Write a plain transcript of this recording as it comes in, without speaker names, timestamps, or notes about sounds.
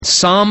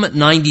Psalm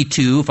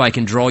 92, if I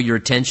can draw your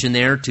attention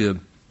there to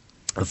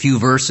a few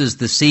verses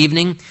this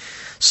evening.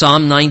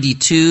 Psalm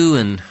 92,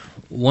 and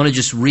want to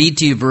just read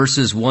to you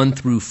verses 1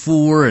 through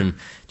 4 and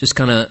just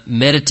kind of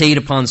meditate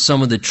upon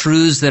some of the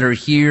truths that are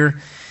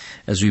here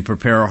as we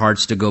prepare our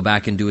hearts to go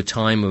back into a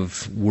time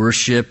of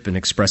worship and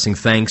expressing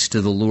thanks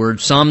to the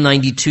Lord. Psalm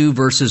 92,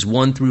 verses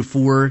 1 through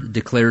 4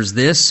 declares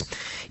this: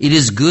 "It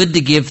is good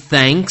to give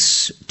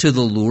thanks to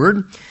the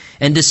Lord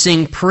and to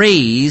sing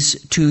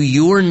praise to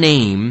your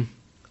name,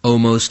 O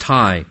Most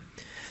High,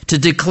 to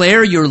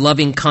declare your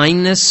loving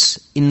kindness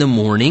in the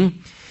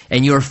morning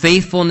and your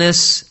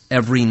faithfulness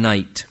every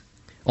night.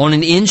 On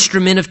an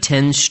instrument of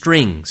 10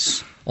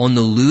 strings, on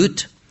the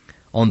lute,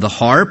 on the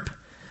harp,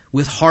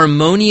 with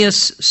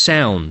harmonious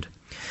sound.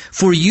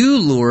 For you,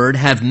 Lord,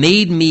 have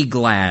made me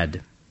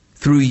glad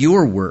through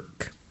your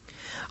work.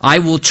 I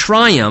will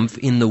triumph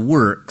in the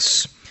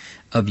works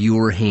of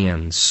your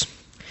hands."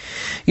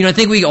 You know, I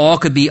think we all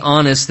could be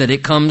honest that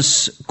it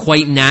comes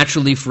quite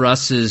naturally for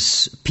us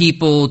as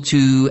people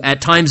to at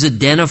times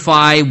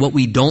identify what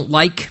we don't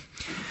like,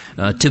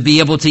 to be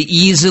able to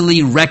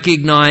easily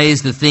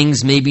recognize the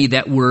things maybe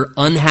that we're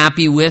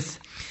unhappy with,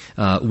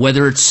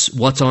 whether it's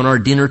what's on our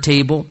dinner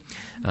table,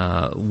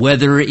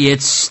 whether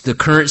it's the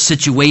current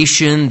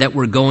situation that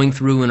we're going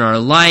through in our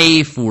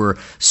life, or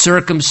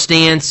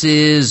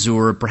circumstances,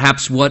 or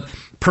perhaps what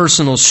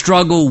personal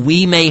struggle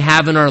we may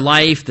have in our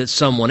life that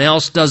someone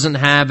else doesn't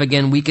have.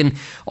 Again, we can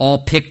all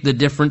pick the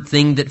different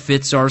thing that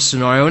fits our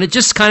scenario, and it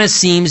just kind of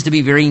seems to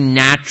be very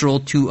natural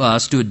to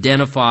us to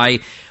identify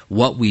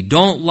what we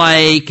don't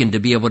like and to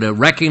be able to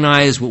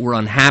recognize what we're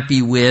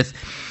unhappy with.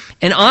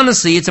 And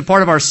honestly, it's a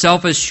part of our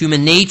selfish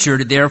human nature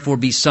to therefore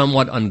be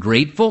somewhat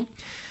ungrateful,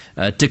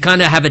 to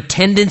kind of have a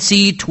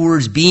tendency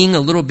towards being a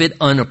little bit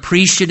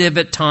unappreciative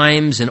at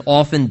times and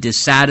often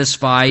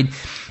dissatisfied.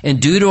 And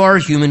due to our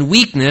human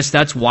weakness,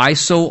 that's why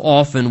so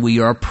often we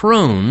are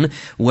prone,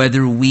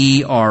 whether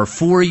we are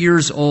 4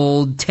 years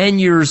old, 10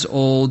 years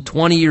old,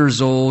 20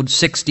 years old,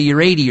 60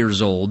 or 80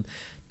 years old,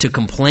 to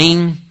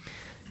complain,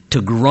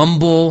 to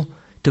grumble,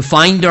 to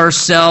find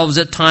ourselves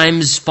at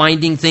times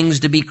finding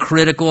things to be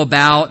critical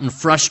about and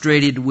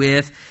frustrated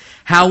with.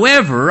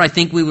 However, I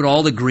think we would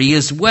all agree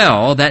as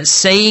well that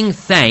saying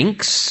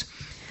thanks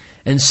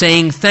and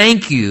saying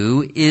thank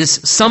you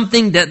is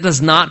something that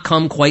does not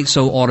come quite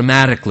so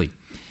automatically.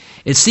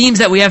 It seems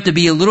that we have to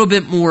be a little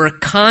bit more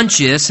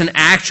conscious and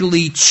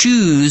actually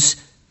choose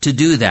to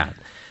do that,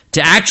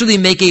 to actually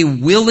make a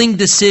willing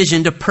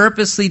decision to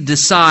purposely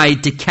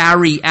decide to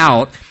carry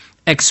out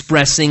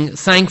expressing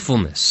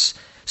thankfulness.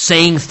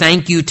 Saying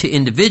thank you to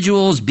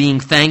individuals,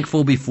 being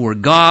thankful before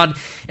God,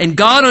 and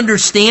God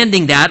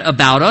understanding that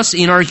about us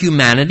in our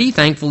humanity.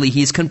 Thankfully,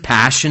 He's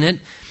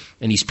compassionate,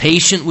 and He's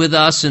patient with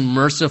us and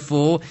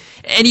merciful,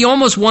 and He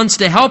almost wants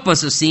to help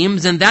us, it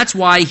seems, and that's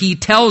why He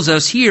tells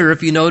us here,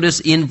 if you notice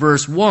in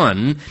verse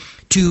 1,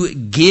 to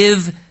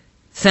give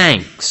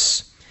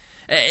thanks.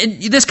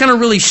 And this kind of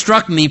really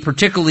struck me,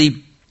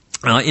 particularly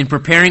in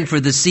preparing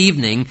for this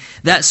evening,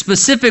 that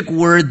specific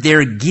word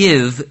there,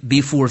 give,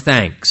 before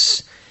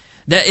thanks.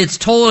 That it's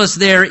told us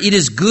there, it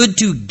is good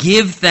to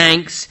give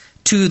thanks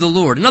to the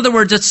Lord. In other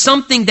words, it's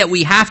something that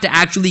we have to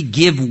actually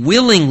give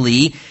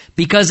willingly,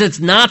 because it's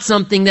not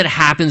something that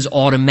happens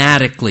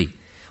automatically.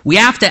 We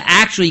have to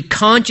actually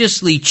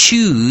consciously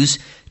choose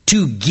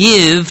to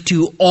give,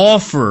 to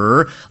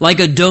offer, like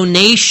a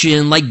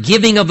donation, like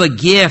giving of a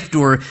gift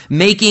or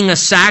making a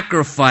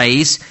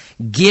sacrifice,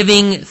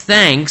 giving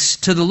thanks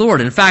to the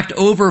Lord. In fact,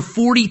 over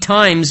 40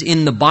 times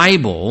in the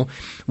Bible,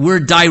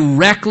 we're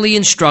directly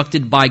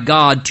instructed by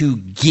God to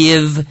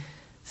give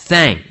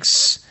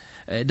thanks.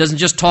 It doesn't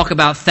just talk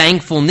about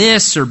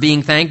thankfulness or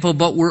being thankful,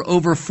 but we're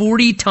over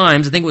 40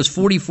 times, I think it was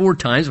 44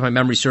 times, if my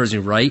memory serves me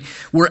right,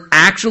 we're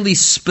actually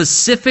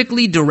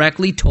specifically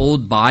directly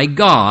told by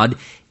God,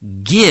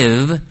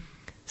 give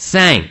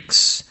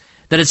thanks.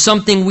 That it's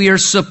something we are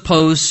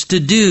supposed to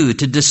do,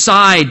 to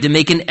decide, to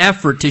make an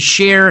effort, to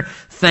share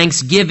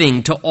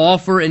thanksgiving, to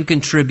offer and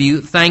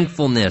contribute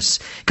thankfulness.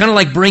 Kind of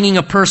like bringing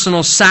a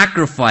personal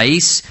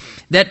sacrifice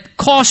that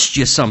costs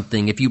you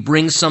something. If you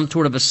bring some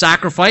sort of a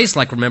sacrifice,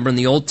 like remember in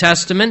the Old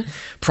Testament,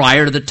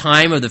 prior to the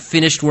time of the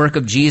finished work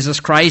of Jesus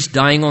Christ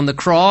dying on the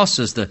cross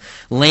as the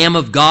Lamb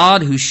of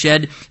God who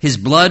shed His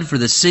blood for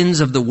the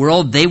sins of the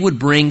world, they would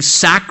bring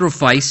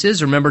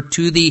sacrifices, remember,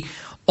 to the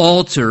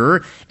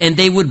altar, and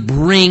they would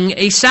bring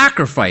a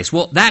sacrifice.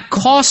 Well, that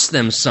cost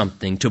them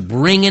something to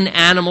bring an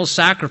animal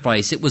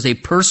sacrifice. It was a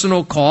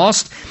personal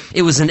cost.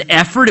 It was an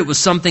effort. It was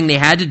something they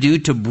had to do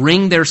to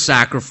bring their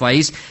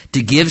sacrifice,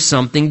 to give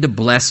something to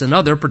bless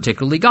another,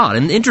 particularly God.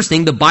 And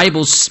interesting, the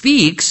Bible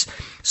speaks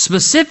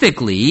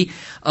specifically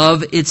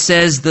of, it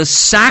says, the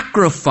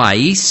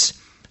sacrifice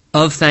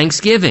of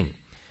thanksgiving.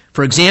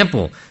 For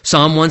example,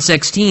 Psalm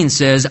 116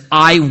 says,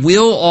 I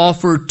will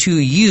offer to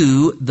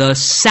you the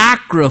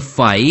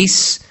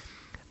sacrifice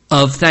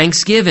of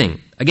thanksgiving.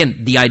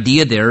 Again, the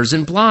idea there is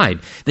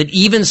implied that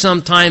even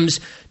sometimes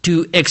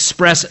to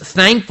express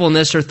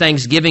thankfulness or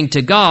thanksgiving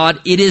to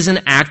God, it is an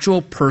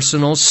actual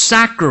personal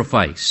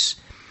sacrifice.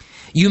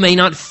 You may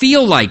not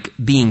feel like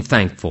being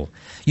thankful.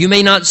 You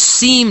may not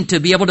seem to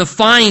be able to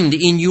find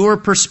in your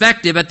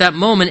perspective at that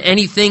moment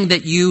anything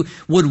that you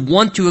would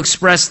want to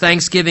express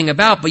thanksgiving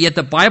about, but yet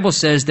the Bible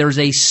says there's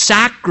a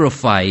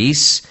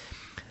sacrifice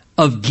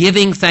of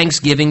giving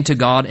thanksgiving to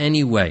God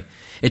anyway.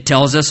 It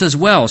tells us as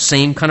well,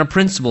 same kind of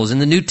principles in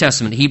the New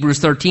Testament. Hebrews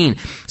 13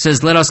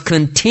 says, let us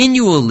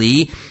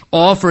continually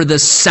offer the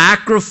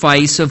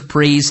sacrifice of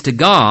praise to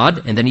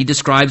God. And then he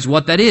describes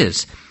what that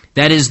is.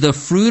 That is the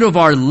fruit of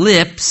our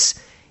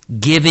lips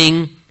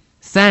giving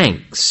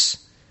thanks.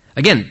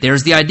 Again,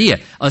 there's the idea,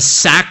 a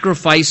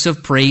sacrifice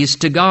of praise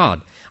to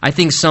God. I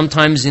think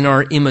sometimes in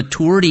our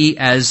immaturity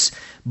as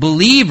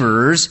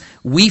believers,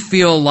 we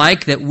feel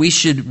like that we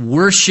should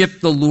worship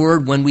the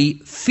Lord when we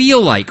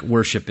feel like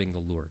worshiping the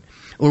Lord.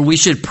 Or we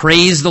should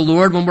praise the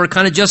Lord when we're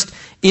kind of just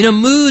in a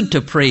mood to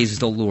praise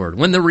the Lord.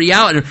 When the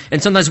reality,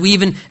 and sometimes we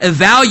even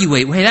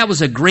evaluate, hey, that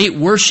was a great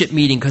worship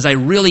meeting because I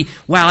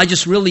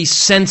just really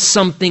sensed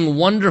something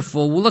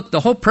wonderful. Well, look,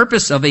 the whole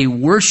purpose of a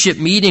worship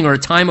meeting or a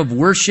time of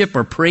worship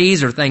or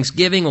praise or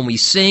thanksgiving when we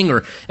sing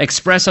or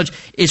express such,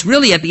 is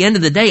really at the end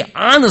of the day,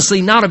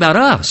 honestly, not about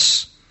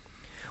us.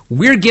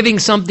 We're giving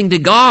something to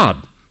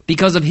God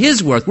because of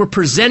His worth. We're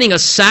presenting a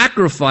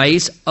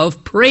sacrifice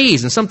of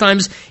praise. And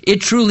sometimes it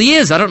truly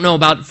is. I don't know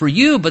about for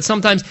you, but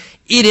sometimes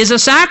it is a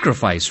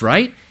sacrifice,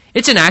 right?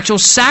 It's an actual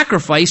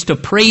sacrifice to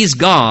praise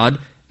God,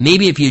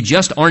 maybe if you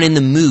just aren't in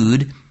the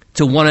mood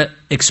to want to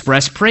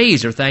express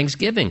praise or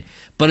thanksgiving.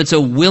 But it's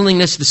a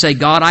willingness to say,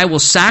 God, I will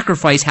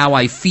sacrifice how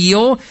I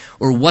feel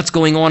or what's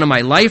going on in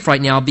my life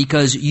right now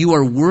because you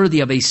are worthy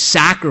of a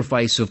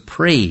sacrifice of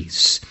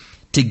praise,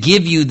 to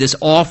give you this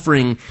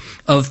offering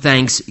of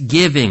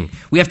thanksgiving.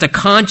 We have to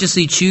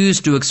consciously choose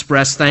to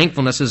express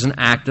thankfulness as an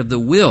act of the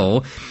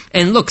will.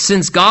 And look,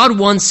 since God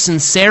wants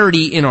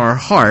sincerity in our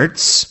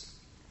hearts,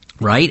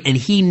 right, and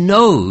He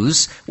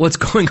knows what's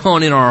going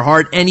on in our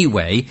heart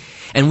anyway,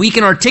 and we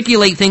can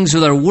articulate things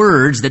with our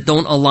words that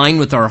don't align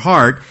with our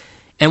heart,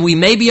 and we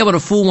may be able to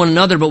fool one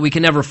another, but we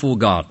can never fool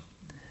God.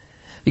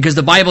 Because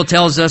the Bible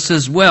tells us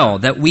as well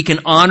that we can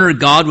honor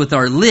God with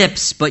our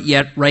lips, but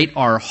yet, right,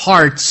 our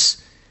hearts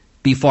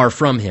be far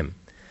from Him.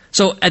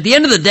 So at the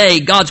end of the day,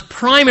 God's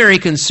primary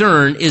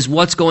concern is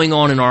what's going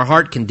on in our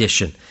heart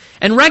condition.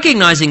 And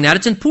recognizing that,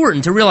 it's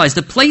important to realize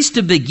the place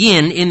to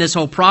begin in this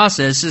whole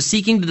process is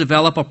seeking to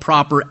develop a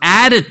proper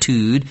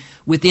attitude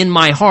within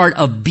my heart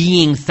of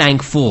being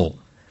thankful,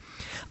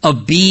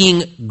 of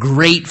being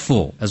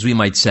grateful, as we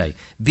might say,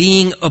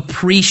 being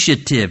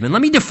appreciative. And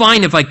let me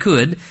define, if I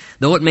could,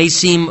 though it may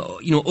seem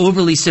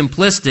overly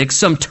simplistic,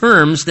 some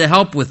terms to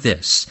help with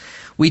this.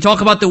 We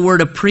talk about the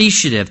word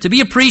appreciative. To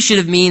be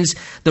appreciative means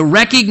the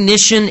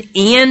recognition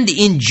and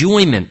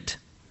enjoyment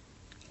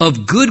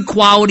of good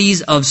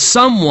qualities of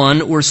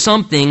someone or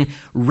something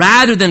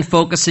rather than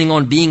focusing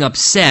on being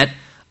upset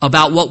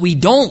about what we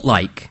don't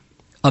like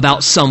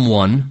about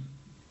someone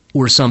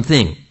or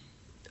something.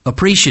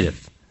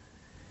 Appreciative.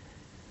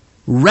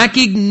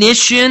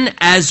 Recognition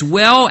as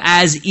well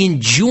as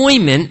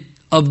enjoyment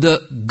of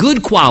the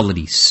good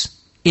qualities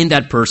in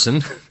that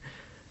person,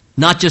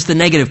 not just the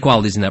negative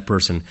qualities in that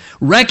person.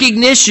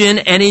 Recognition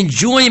and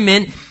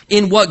enjoyment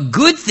in what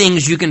good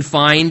things you can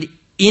find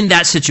in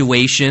that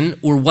situation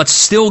or what's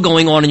still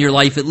going on in your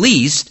life at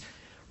least,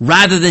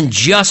 rather than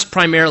just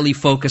primarily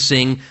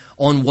focusing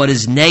on what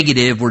is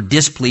negative or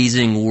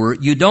displeasing or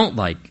you don't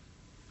like.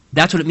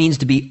 That's what it means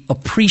to be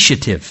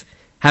appreciative,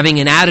 having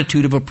an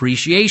attitude of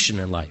appreciation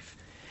in life.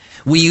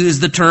 We use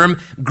the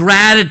term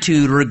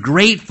gratitude or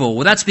grateful.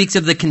 Well, that speaks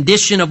of the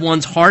condition of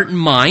one's heart and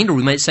mind, or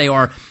we might say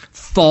our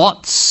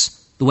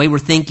thoughts, the way we're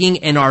thinking,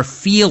 and our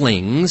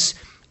feelings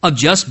of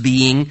just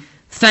being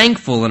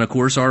thankful. And of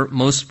course, our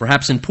most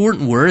perhaps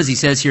important word, as he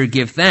says here,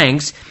 give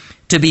thanks.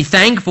 To be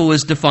thankful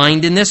is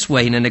defined in this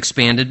way in an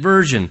expanded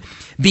version.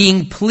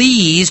 Being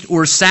pleased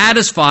or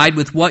satisfied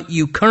with what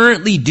you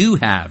currently do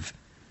have,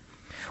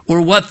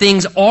 or what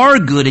things are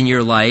good in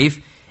your life,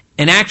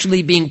 and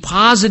actually being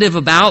positive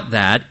about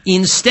that,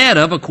 instead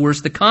of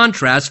course, the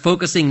contrast,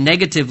 focusing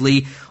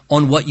negatively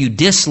on what you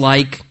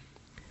dislike,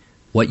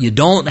 what you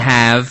don't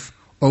have,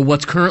 or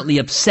what's currently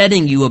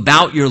upsetting you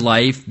about your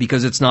life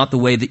because it's not the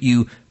way that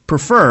you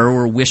prefer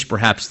or wish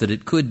perhaps that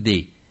it could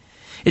be.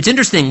 It's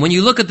interesting, when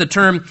you look at the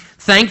term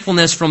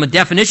thankfulness from a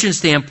definition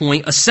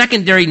standpoint, a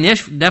secondary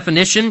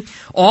definition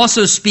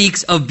also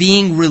speaks of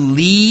being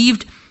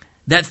relieved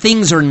that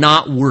things are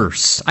not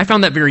worse. I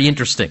found that very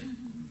interesting.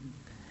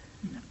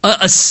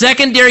 A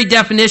secondary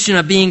definition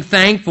of being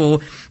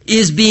thankful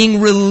is being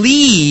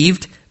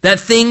relieved that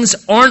things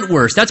aren't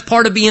worse. That's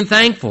part of being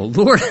thankful.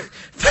 Lord,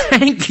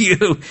 thank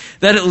you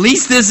that at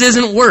least this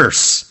isn't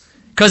worse,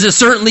 because it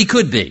certainly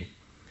could be.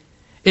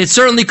 It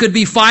certainly could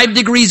be 5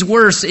 degrees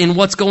worse in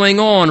what's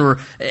going on,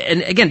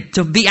 and again,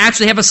 to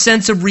actually have a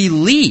sense of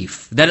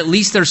relief that at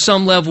least there's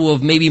some level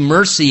of maybe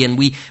mercy, and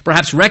we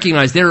perhaps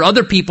recognize there are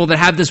other people that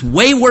have this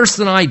way worse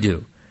than I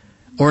do,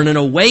 or in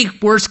a way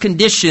worse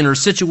condition or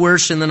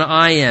situation than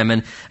I am.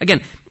 And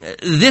again,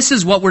 this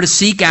is what we're to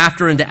seek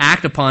after and to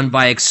act upon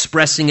by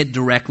expressing it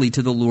directly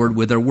to the Lord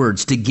with our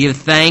words. To give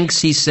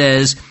thanks, he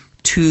says,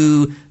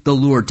 to the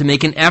Lord, to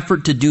make an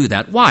effort to do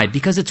that. Why?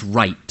 Because it's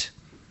right.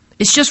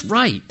 It's just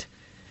right.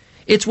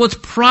 It's what's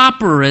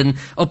proper and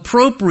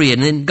appropriate,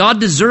 and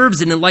God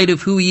deserves it in light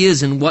of who he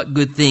is and what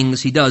good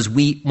things he does.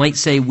 We might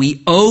say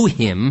we owe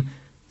him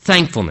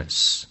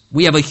thankfulness.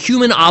 We have a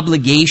human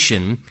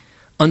obligation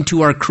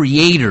unto our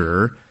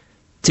Creator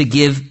to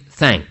give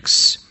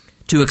thanks,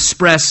 to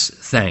express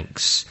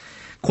thanks.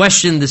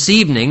 Question this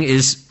evening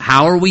is,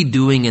 how are we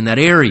doing in that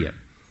area?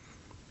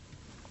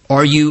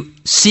 Are you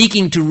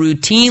seeking to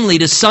routinely,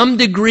 to some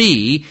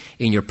degree,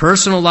 in your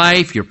personal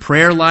life, your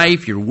prayer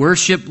life, your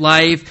worship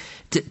life,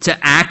 to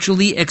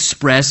actually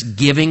express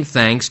giving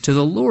thanks to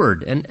the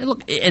Lord? And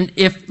look, and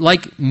if,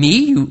 like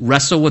me, you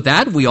wrestle with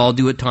that, we all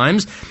do at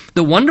times,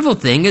 the wonderful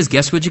thing is,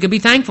 guess what you can be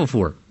thankful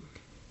for?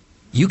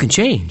 You can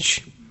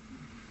change.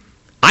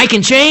 I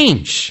can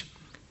change.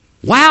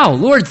 Wow,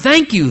 Lord,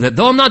 thank you that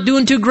though I'm not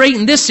doing too great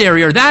in this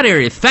area or that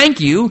area, thank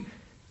you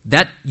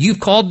that you've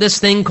called this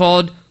thing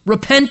called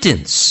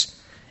repentance.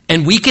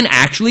 And we can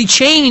actually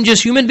change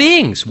as human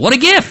beings. What a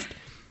gift.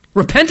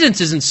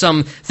 Repentance isn't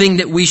something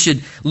that we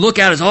should look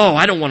at as, oh,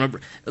 I don't want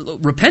to.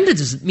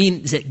 Repentance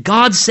means that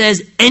God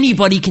says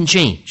anybody can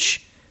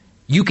change.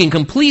 You can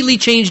completely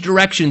change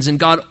directions, and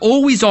God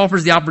always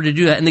offers the opportunity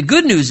to do that. And the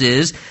good news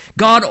is,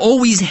 God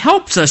always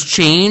helps us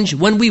change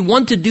when we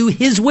want to do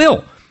his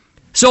will.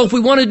 So if we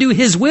want to do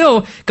his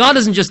will, God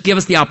doesn't just give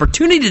us the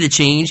opportunity to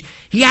change,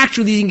 he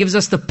actually gives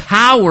us the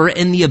power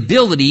and the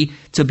ability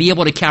to be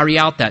able to carry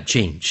out that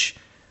change.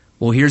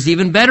 Well, here's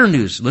even better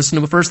news. Listen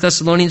to what 1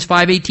 Thessalonians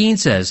 5:18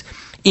 says.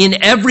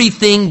 In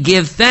everything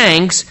give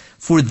thanks,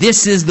 for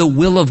this is the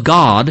will of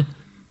God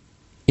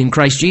in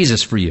Christ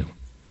Jesus for you.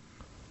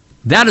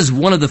 That is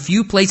one of the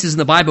few places in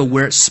the Bible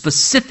where it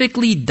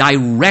specifically,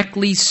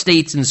 directly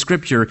states in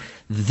Scripture,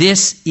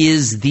 this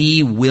is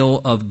the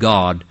will of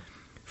God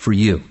for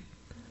you.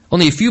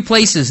 Only a few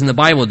places in the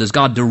Bible does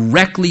God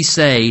directly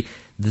say,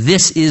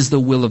 this is the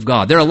will of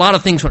God. There are a lot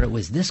of things where,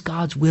 is this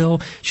God's will?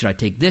 Should I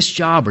take this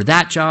job or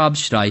that job?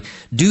 Should I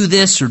do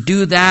this or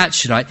do that?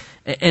 Should I?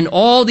 And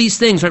all these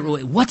things, right?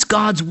 What's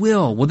God's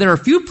will? Well, there are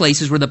a few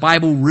places where the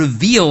Bible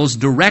reveals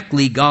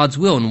directly God's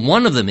will, and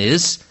one of them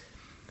is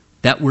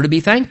that we're to be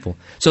thankful.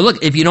 So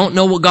look, if you don't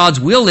know what God's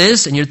will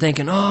is, and you're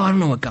thinking, oh, I don't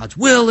know what God's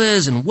will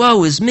is, and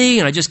woe is me,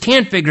 and I just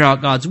can't figure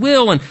out God's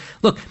will, and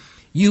look,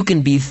 you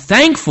can be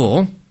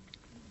thankful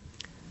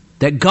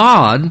that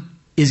God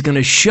is going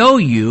to show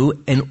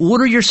you and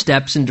order your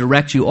steps and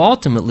direct you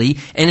ultimately,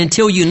 and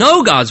until you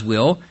know God's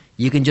will,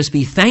 you can just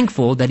be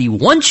thankful that he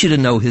wants you to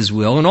know his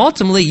will, and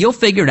ultimately you'll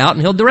figure it out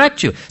and he'll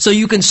direct you. So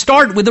you can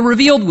start with a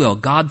revealed will.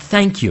 God,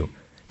 thank you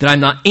that I'm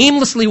not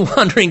aimlessly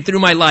wandering through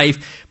my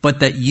life,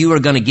 but that you are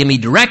going to give me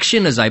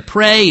direction as I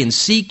pray and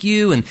seek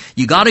you, and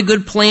you got a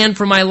good plan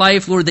for my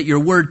life, Lord, that your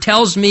word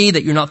tells me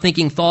that you're not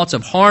thinking thoughts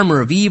of harm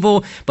or of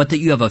evil, but that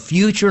you have a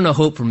future and a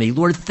hope for me.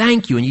 Lord,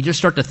 thank you. And you just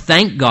start to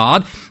thank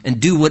God and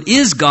do what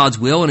is God's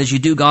will, and as you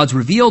do God's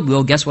revealed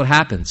will, guess what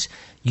happens?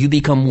 You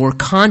become more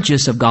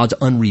conscious of God's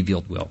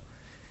unrevealed will.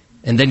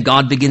 And then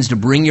God begins to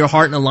bring your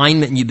heart in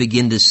alignment, and you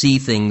begin to see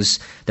things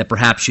that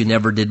perhaps you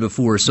never did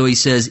before. So he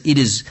says it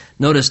is,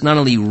 notice, not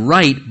only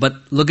right, but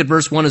look at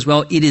verse 1 as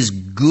well, it is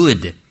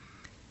good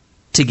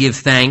to give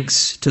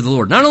thanks to the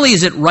Lord. Not only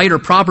is it right or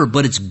proper,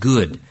 but it's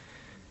good.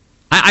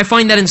 I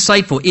find that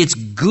insightful. It's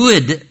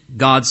good,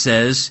 God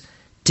says,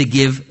 to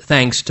give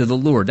thanks to the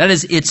Lord. That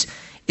is, it's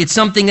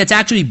something that's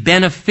actually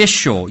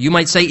beneficial. You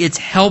might say it's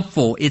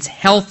helpful, it's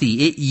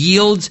healthy, it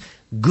yields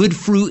good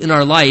fruit in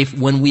our life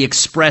when we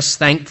express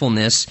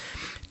thankfulness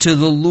to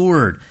the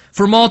Lord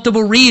for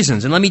multiple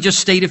reasons. And let me just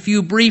state a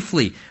few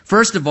briefly.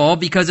 First of all,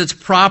 because it's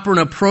proper and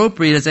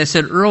appropriate, as I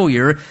said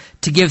earlier,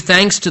 to give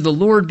thanks to the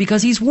Lord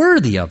because he's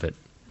worthy of it.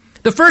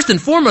 The first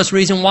and foremost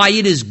reason why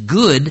it is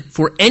good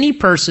for any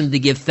person to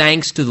give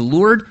thanks to the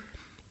Lord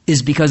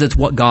is because it's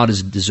what God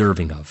is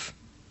deserving of.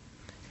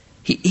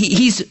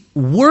 He's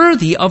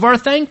worthy of our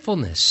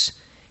thankfulness.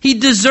 He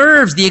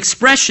deserves the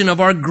expression of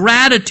our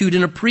gratitude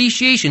and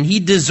appreciation. He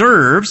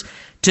deserves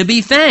to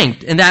be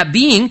thanked, and that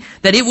being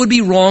that it would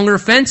be wrong or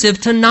offensive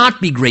to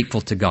not be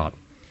grateful to God.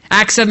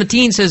 Acts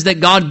 17 says that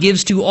God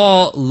gives to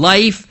all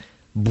life,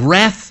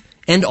 breath,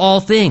 and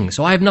all things.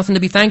 So I have nothing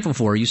to be thankful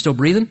for. Are you still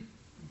breathing?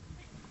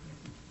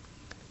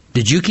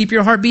 Did you keep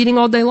your heart beating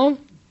all day long?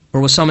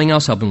 Or was something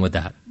else helping with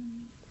that?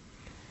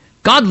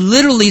 God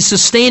literally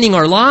sustaining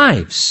our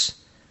lives.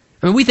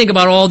 I mean, we think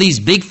about all these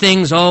big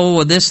things,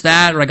 oh, this,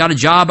 that, or I got a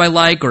job I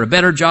like, or a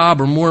better job,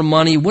 or more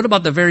money. What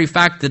about the very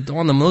fact that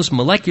on the most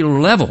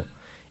molecular level,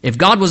 if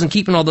God wasn't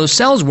keeping all those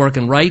cells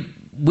working right,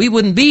 we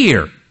wouldn't be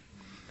here.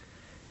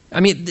 I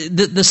mean,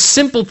 the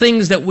simple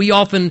things that we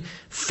often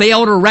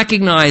fail to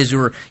recognize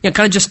or kind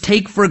of just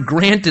take for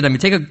granted. I mean,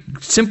 take a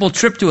simple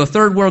trip to a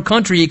third world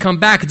country, you come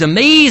back, it's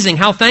amazing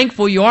how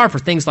thankful you are for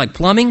things like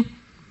plumbing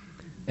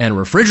and a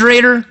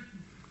refrigerator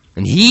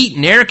and heat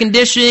and air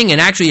conditioning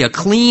and actually a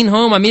clean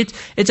home. I mean,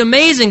 it's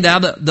amazing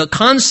that the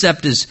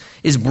concept is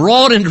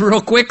broadened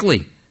real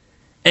quickly.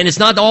 And it's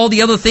not all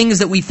the other things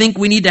that we think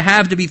we need to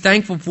have to be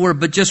thankful for,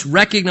 but just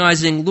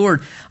recognizing,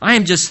 Lord, I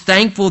am just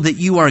thankful that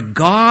you are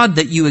God,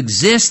 that you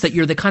exist, that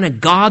you're the kind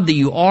of God that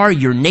you are,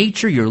 your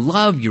nature, your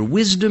love, your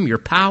wisdom, your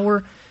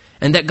power,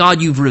 and that,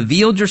 God, you've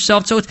revealed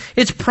yourself. So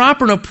it's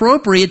proper and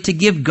appropriate to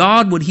give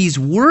God what he's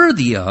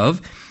worthy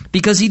of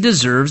because he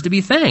deserves to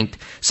be thanked.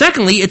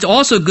 Secondly, it's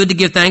also good to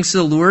give thanks to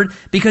the Lord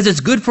because it's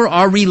good for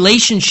our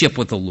relationship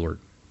with the Lord.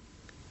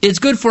 It's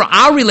good for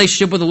our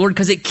relationship with the Lord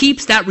because it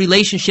keeps that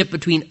relationship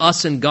between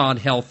us and God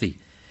healthy.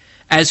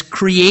 As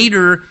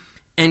creator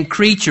and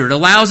creature, it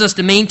allows us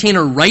to maintain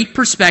a right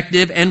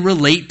perspective and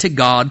relate to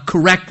God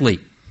correctly.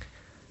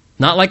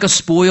 Not like a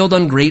spoiled,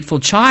 ungrateful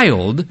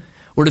child,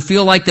 or to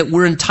feel like that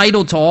we're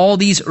entitled to all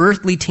these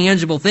earthly,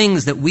 tangible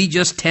things that we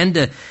just tend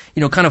to,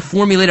 kind of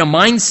formulate a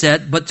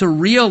mindset, but to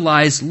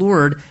realize,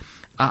 Lord,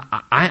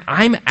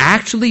 I'm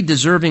actually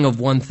deserving of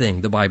one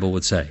thing, the Bible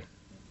would say.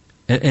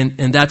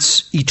 And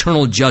that's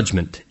eternal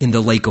judgment in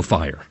the lake of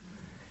fire.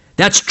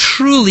 That's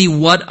truly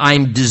what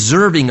I'm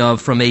deserving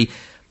of from a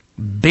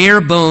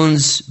bare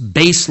bones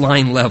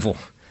baseline level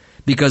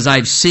because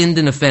I've sinned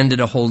and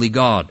offended a holy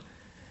God.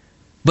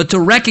 But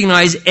to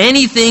recognize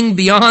anything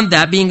beyond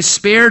that, being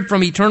spared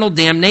from eternal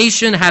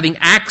damnation, having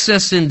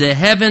access into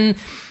heaven,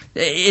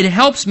 it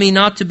helps me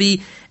not to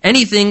be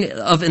anything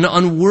of an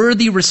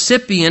unworthy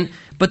recipient,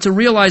 but to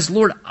realize,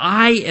 Lord,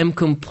 I am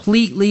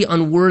completely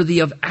unworthy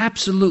of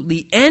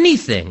absolutely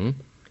anything,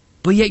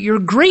 but yet you're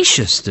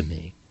gracious to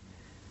me.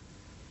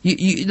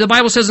 The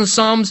Bible says in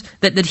Psalms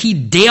that he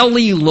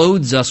daily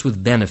loads us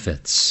with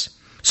benefits.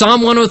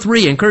 Psalm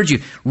 103, I encourage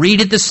you, read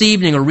it this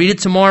evening or read it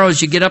tomorrow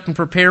as you get up and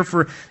prepare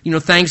for,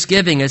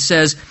 Thanksgiving. It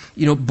says,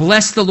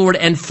 bless the Lord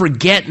and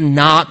forget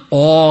not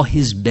all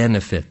his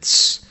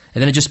benefits.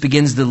 And then it just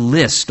begins to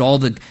list all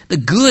the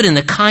good and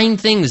the kind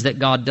things that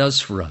God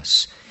does for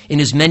us in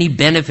his many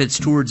benefits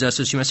towards us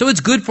as humans. So it's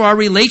good for our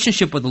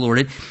relationship with the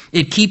Lord.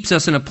 It keeps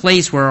us in a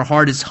place where our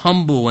heart is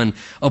humble and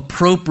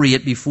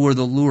appropriate before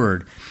the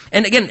Lord.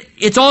 And again,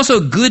 it's also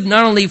good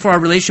not only for our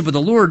relationship with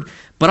the Lord,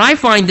 but I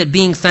find that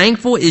being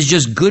thankful is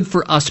just good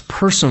for us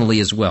personally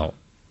as well.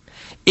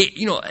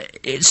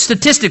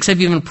 Statistics have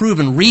even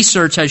proven,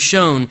 research has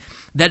shown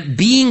that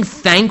being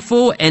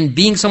thankful and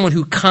being someone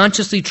who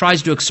consciously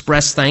tries to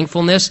express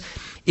thankfulness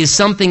is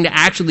something that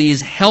actually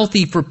is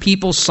healthy for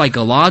people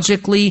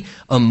psychologically,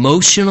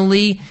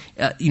 emotionally,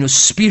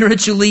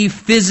 spiritually,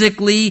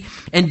 physically,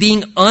 and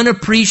being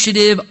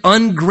unappreciative,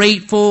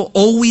 ungrateful,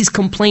 always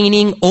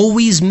complaining,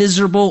 always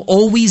miserable,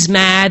 always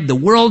mad, the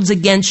world's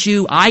against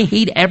you, I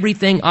hate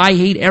everything, I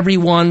hate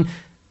everyone.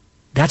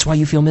 That's why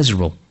you feel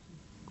miserable.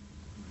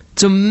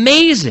 It's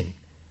amazing.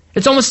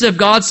 It's almost as if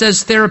God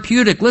says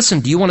therapeutic,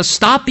 listen, do you want to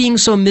stop being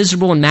so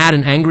miserable and mad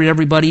and angry at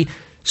everybody?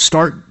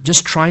 Start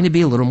just trying to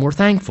be a little more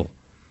thankful.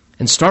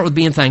 And start with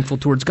being thankful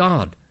towards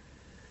God.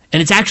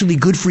 And it's actually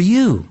good for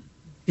you.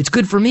 It's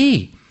good for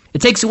me.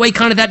 It takes away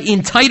kind of that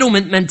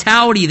entitlement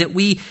mentality that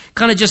we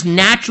kind of just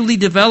naturally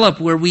develop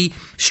where we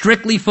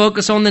strictly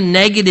focus on the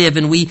negative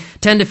and we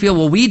tend to feel,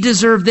 well, we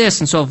deserve this.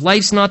 And so if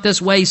life's not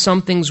this way,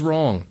 something's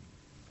wrong.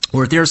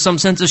 Or if there's some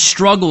sense of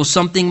struggle,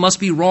 something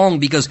must be wrong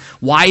because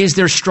why is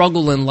there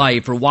struggle in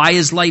life? Or why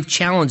is life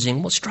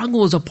challenging? Well,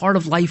 struggle is a part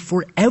of life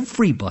for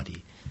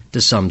everybody to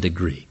some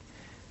degree.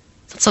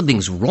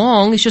 Something's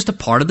wrong. It's just a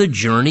part of the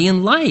journey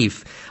in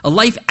life. A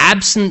life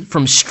absent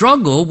from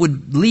struggle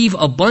would leave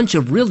a bunch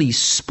of really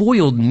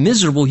spoiled,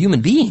 miserable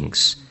human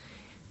beings.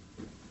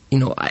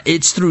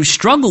 It's through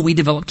struggle we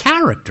develop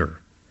character,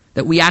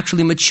 that we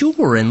actually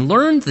mature and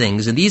learn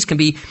things, and these can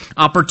be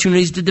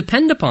opportunities to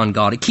depend upon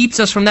God. It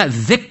keeps us from that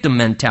victim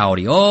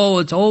mentality. Oh,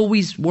 it's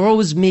always, woe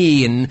is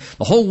me, and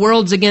the whole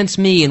world's against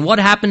me, and what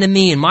happened to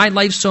me, and my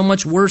life's so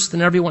much worse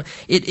than everyone.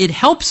 It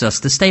helps us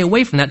to stay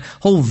away from that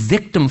whole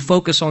victim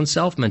focus on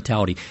self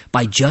mentality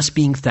by just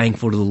being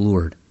thankful to the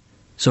Lord.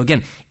 So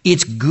again,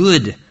 it's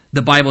good,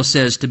 the Bible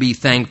says, to be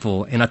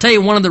thankful. And I'll tell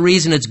you, one of the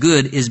reasons it's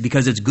good is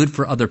because it's good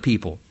for other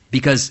people,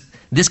 because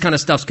this kind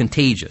of stuff's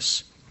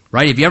contagious.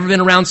 Right? Have you ever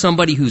been around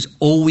somebody who's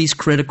always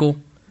critical,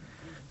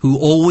 who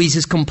always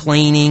is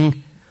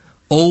complaining,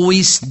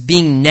 always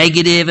being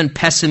negative and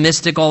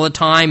pessimistic all the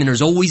time, and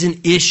there's always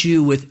an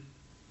issue with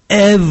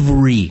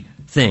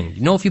everything?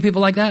 You know a few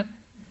people like that?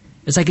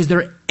 It's like, is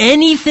there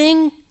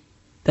anything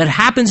that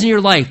happens in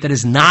your life that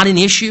is not an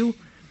issue?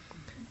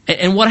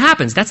 And what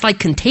happens? That's like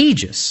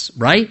contagious,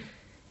 right?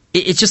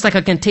 It's just like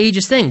a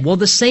contagious thing. Well,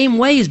 the same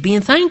way is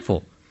being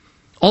thankful.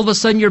 All of a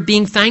sudden you're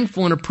being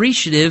thankful and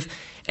appreciative,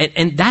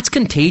 and that's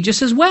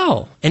contagious as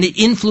well. And it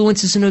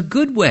influences in a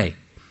good way.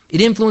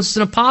 It influences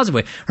in a positive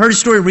way. I heard a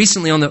story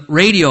recently on the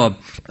radio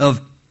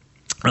of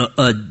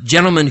a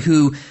gentleman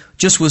who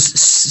just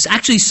was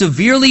actually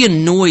severely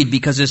annoyed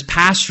because his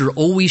pastor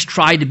always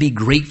tried to be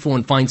grateful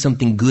and find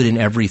something good in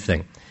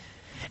everything.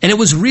 And it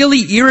was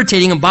really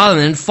irritating and bothering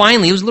him. And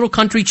finally, it was a little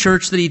country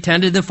church that he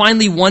attended. And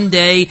finally, one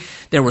day,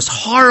 there was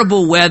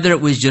horrible weather.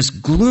 It was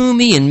just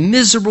gloomy and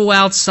miserable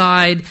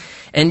outside.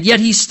 And yet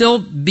he still,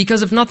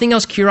 because of nothing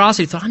else,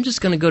 curiosity, thought, I'm just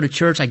going to go to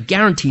church. I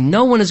guarantee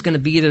no one is going to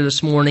be there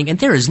this morning. And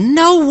there is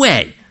no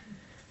way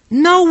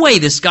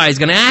this guy is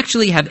going to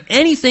actually have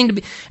anything to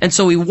be. And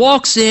so he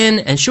walks in,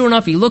 and sure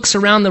enough, he looks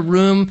around the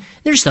room.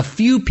 There's a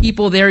few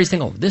people there. He's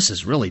thinking, oh, this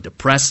is really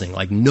depressing.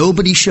 Like,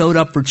 nobody showed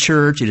up for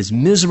church. It is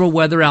miserable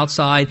weather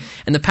outside.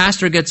 And the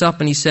pastor gets up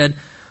and he said,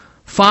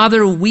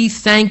 Father, we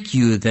thank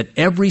you that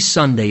every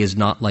Sunday is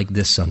not like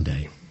this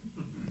Sunday.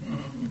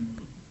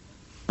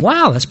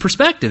 Wow, that's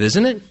perspective,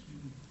 isn't it?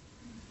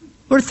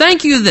 Lord,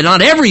 thank you that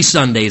not every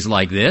Sunday is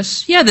like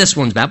this. Yeah, this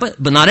one's bad,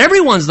 but not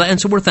everyone's like,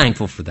 and so we're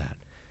thankful for that.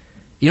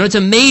 You know, it's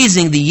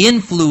amazing the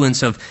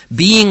influence of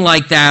being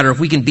like that, or if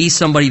we can be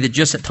somebody that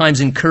just at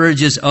times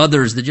encourages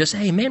others that just,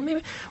 hey, man,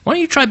 maybe, why don't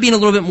you try being a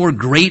little bit more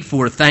grateful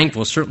or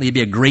thankful? Certainly it'd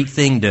be a great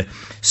thing to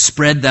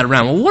spread that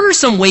around. Well, what are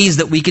some ways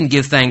that we can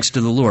give thanks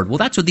to the Lord? Well,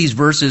 that's what these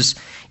verses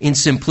in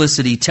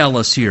simplicity tell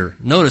us here.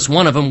 Notice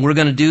one of them we're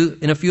going to do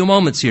in a few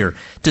moments here.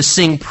 To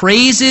sing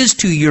praises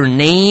to your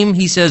name,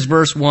 he says,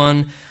 verse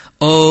 1,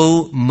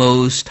 O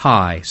Most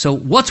High. So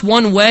what's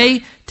one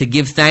way to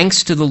give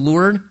thanks to the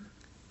Lord?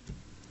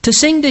 To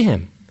sing to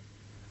him.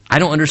 I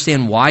don't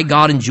understand why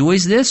God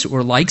enjoys this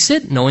or likes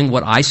it, knowing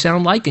what I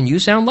sound like and you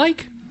sound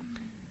like,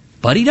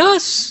 but he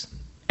does.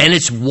 And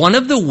it's one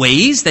of the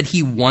ways that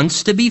he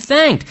wants to be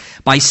thanked,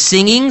 by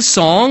singing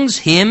songs,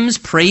 hymns,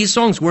 praise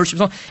songs, worship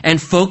songs,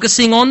 and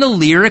focusing on the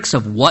lyrics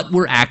of what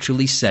we're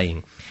actually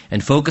saying.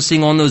 And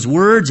focusing on those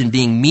words and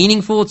being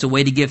meaningful. It's a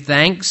way to give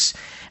thanks.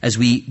 As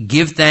we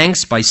give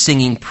thanks by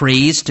singing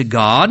praise to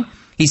God,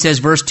 he says,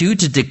 verse 2,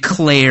 to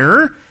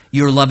declare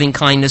your loving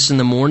kindness in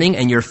the morning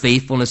and your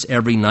faithfulness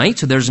every night.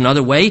 So there's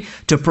another way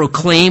to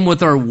proclaim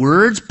with our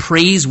words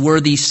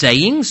praiseworthy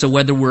sayings. So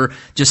whether we're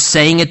just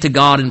saying it to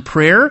God in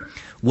prayer,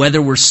 whether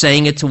we're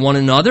saying it to one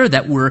another,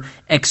 that we're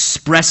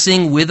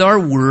expressing with our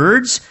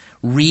words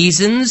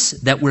reasons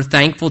that we're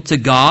thankful to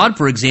God.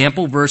 For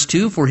example, verse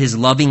 2, for his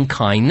loving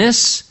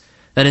kindness.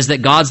 That is,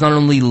 that God's not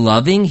only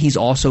loving, he's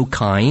also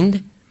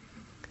kind.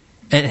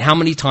 And how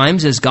many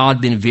times has God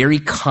been very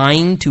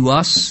kind to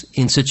us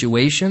in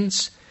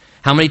situations?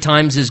 How many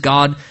times has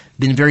God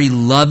been very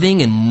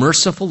loving and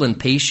merciful and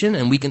patient?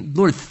 And we can,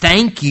 Lord,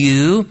 thank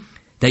you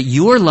that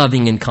you're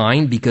loving and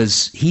kind,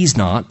 because he's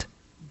not.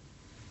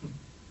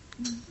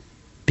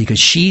 Because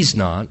she's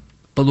not.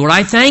 But Lord,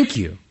 I thank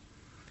you.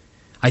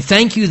 I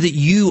thank you that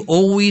you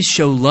always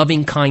show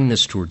loving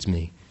kindness towards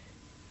me,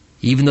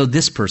 even though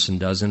this person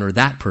doesn't or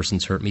that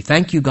person's hurt me.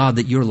 Thank you, God,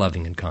 that you're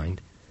loving and kind.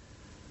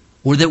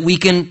 Or that we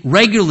can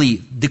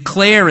regularly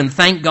declare and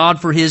thank God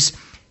for his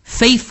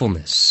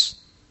faithfulness.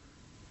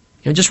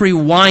 You know, just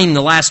rewind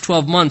the last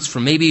 12 months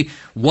from maybe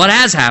what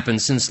has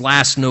happened since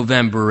last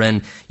November,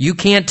 and you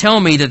can't tell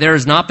me that there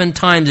has not been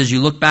times as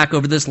you look back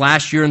over this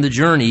last year in the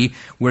journey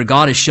where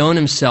God has shown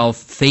himself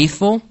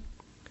faithful,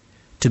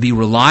 to be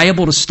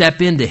reliable, to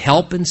step in to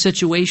help in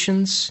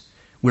situations,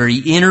 where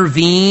he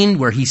intervened,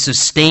 where he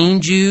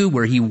sustained you,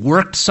 where he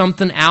worked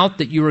something out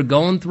that you were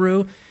going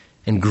through,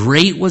 and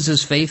great was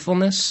his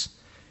faithfulness,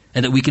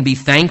 and that we can be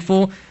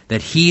thankful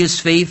that he is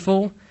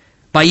faithful.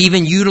 By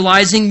even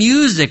utilizing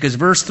music, as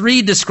verse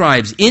 3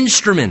 describes,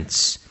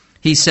 instruments,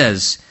 he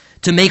says,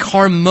 to make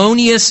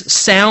harmonious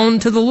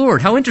sound to the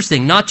Lord. How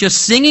interesting. Not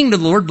just singing to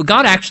the Lord, but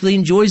God actually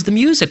enjoys the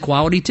music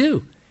quality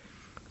too.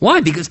 Why?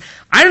 Because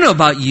I don't know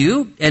about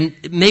you, and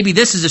maybe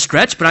this is a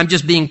stretch, but I'm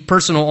just being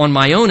personal on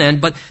my own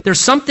end, but there's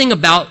something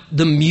about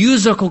the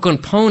musical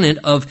component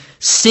of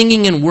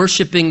singing and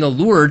worshiping the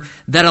Lord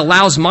that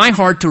allows my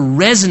heart to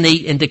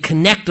resonate and to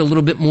connect a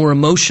little bit more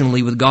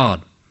emotionally with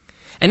God.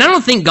 And I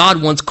don't think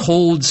God wants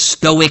cold,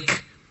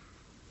 stoic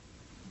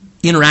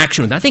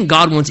interaction with it. I think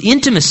God wants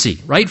intimacy,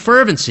 right?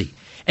 Fervency.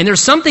 And there's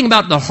something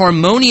about the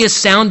harmonious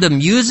sound of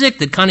music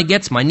that kind of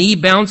gets my knee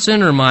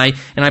bouncing and I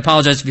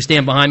apologize if you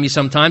stand behind me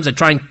sometimes. I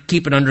try and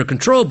keep it under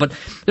control, but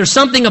there's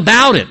something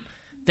about it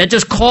that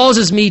just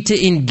causes me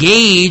to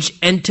engage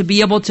and to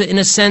be able to, in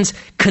a sense,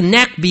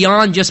 connect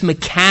beyond just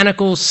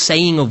mechanical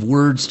saying of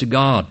words to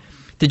God.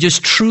 To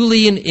just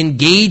truly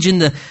engage in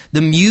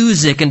the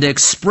music and to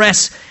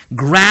express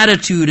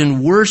gratitude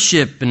and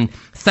worship and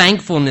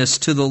thankfulness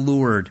to the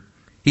Lord.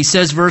 He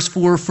says, verse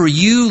 4, for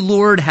you,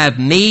 Lord, have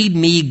made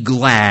me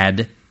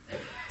glad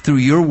through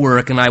your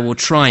work, and I will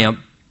triumph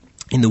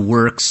in the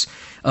works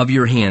of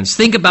your hands.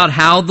 Think about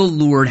how the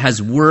Lord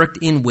has worked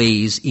in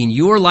ways in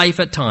your life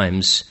at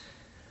times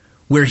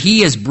where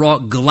he has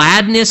brought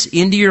gladness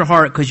into your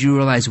heart because you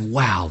realize,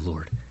 wow,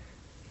 Lord,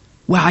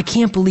 wow, I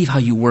can't believe how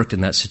you worked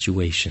in that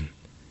situation.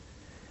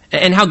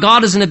 And how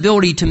God has an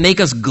ability to make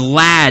us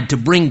glad, to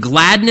bring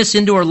gladness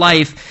into our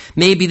life,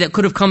 maybe that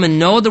could have come in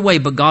no other way,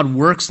 but God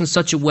works in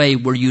such a way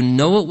where you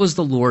know it was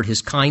the Lord,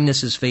 his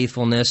kindness, his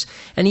faithfulness,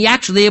 and he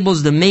actually able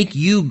to make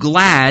you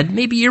glad,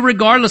 maybe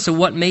irregardless of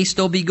what may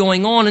still be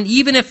going on. And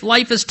even if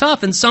life is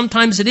tough, and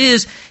sometimes it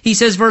is, he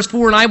says, verse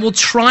 4, and I will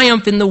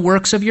triumph in the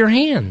works of your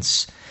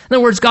hands. In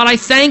other words, God, I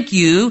thank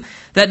you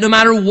that no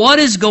matter what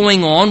is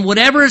going on,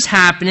 whatever is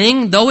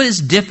happening, though it is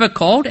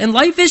difficult, and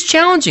life is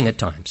challenging at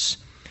times,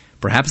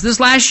 Perhaps this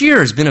last year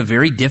has been a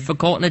very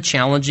difficult and a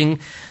challenging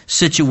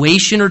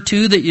situation or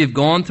two that you've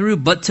gone through,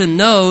 but to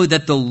know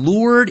that the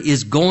Lord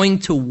is going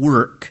to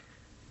work,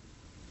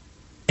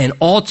 and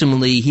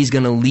ultimately He's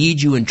going to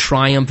lead you in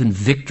triumph and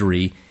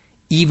victory,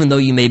 even though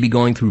you may be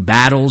going through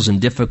battles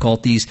and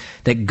difficulties,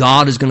 that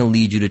God is going to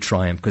lead you to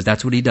triumph, because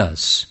that's what He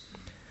does.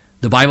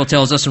 The Bible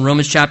tells us in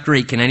Romans chapter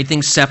 8, can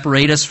anything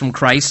separate us from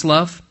Christ's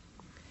love?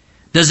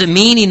 Does it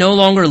mean He no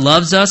longer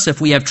loves us if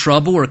we have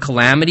trouble or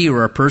calamity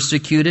or are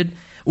persecuted,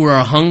 or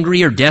are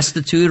hungry or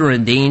destitute or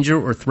in danger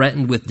or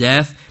threatened with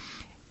death?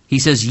 He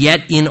says,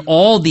 yet in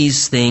all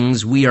these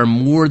things we are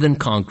more than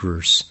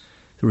conquerors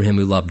through Him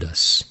who loved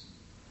us.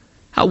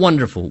 How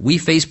wonderful. We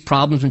face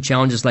problems and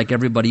challenges like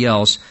everybody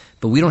else,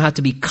 but we don't have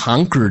to be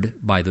conquered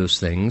by those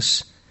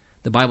things.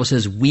 The Bible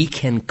says we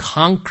can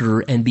conquer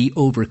and be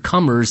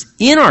overcomers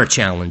in our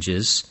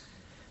challenges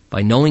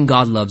by knowing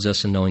God loves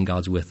us and knowing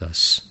God's with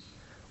us.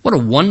 What a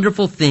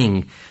wonderful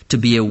thing to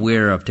be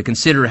aware of, to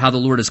consider how the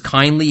Lord has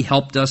kindly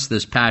helped us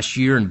this past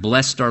year and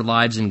blessed our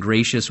lives in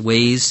gracious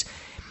ways.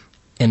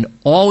 And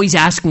all He's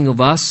asking of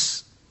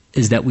us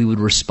is that we would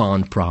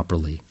respond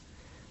properly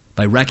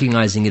by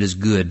recognizing it is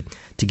good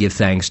to give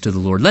thanks to the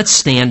Lord. Let's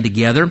stand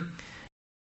together.